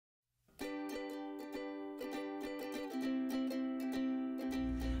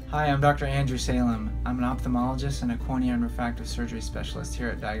Hi, I'm Dr. Andrew Salem. I'm an ophthalmologist and a cornea and refractive surgery specialist here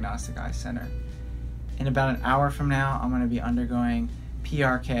at Diagnostic Eye Center. In about an hour from now, I'm going to be undergoing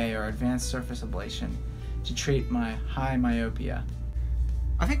PRK, or advanced surface ablation, to treat my high myopia.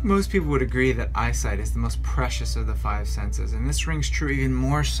 I think most people would agree that eyesight is the most precious of the five senses, and this rings true even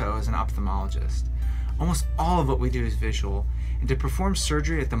more so as an ophthalmologist. Almost all of what we do is visual, and to perform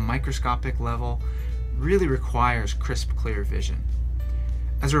surgery at the microscopic level really requires crisp, clear vision.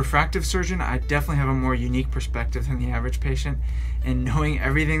 As a refractive surgeon, I definitely have a more unique perspective than the average patient, and knowing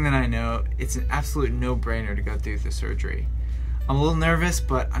everything that I know, it's an absolute no-brainer to go through the surgery. I'm a little nervous,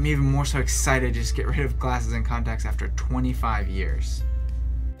 but I'm even more so excited to just get rid of glasses and contacts after 25 years.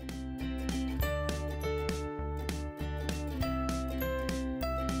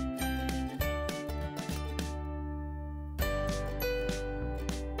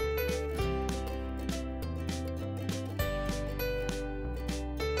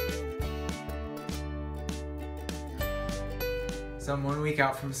 So I'm 1 week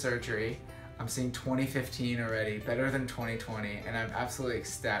out from surgery. I'm seeing 2015 already, better than 2020, and I'm absolutely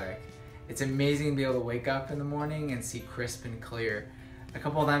ecstatic. It's amazing to be able to wake up in the morning and see crisp and clear. A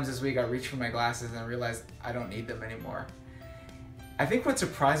couple of times this week I reached for my glasses and I realized I don't need them anymore. I think what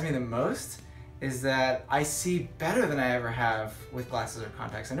surprised me the most is that I see better than I ever have with glasses or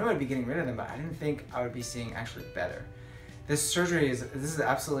contacts. I knew I'd be getting rid of them, but I didn't think I would be seeing actually better. This is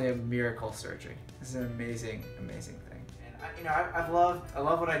absolutely a miracle surgery. This is an amazing, amazing thing. And I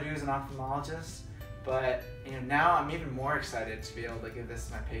love what I do as an ophthalmologist, but now I'm even more excited to be able to give this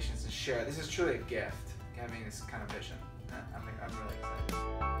to my patients and share. This is truly a gift, having this kind of vision. I'm really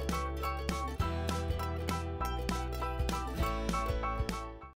excited.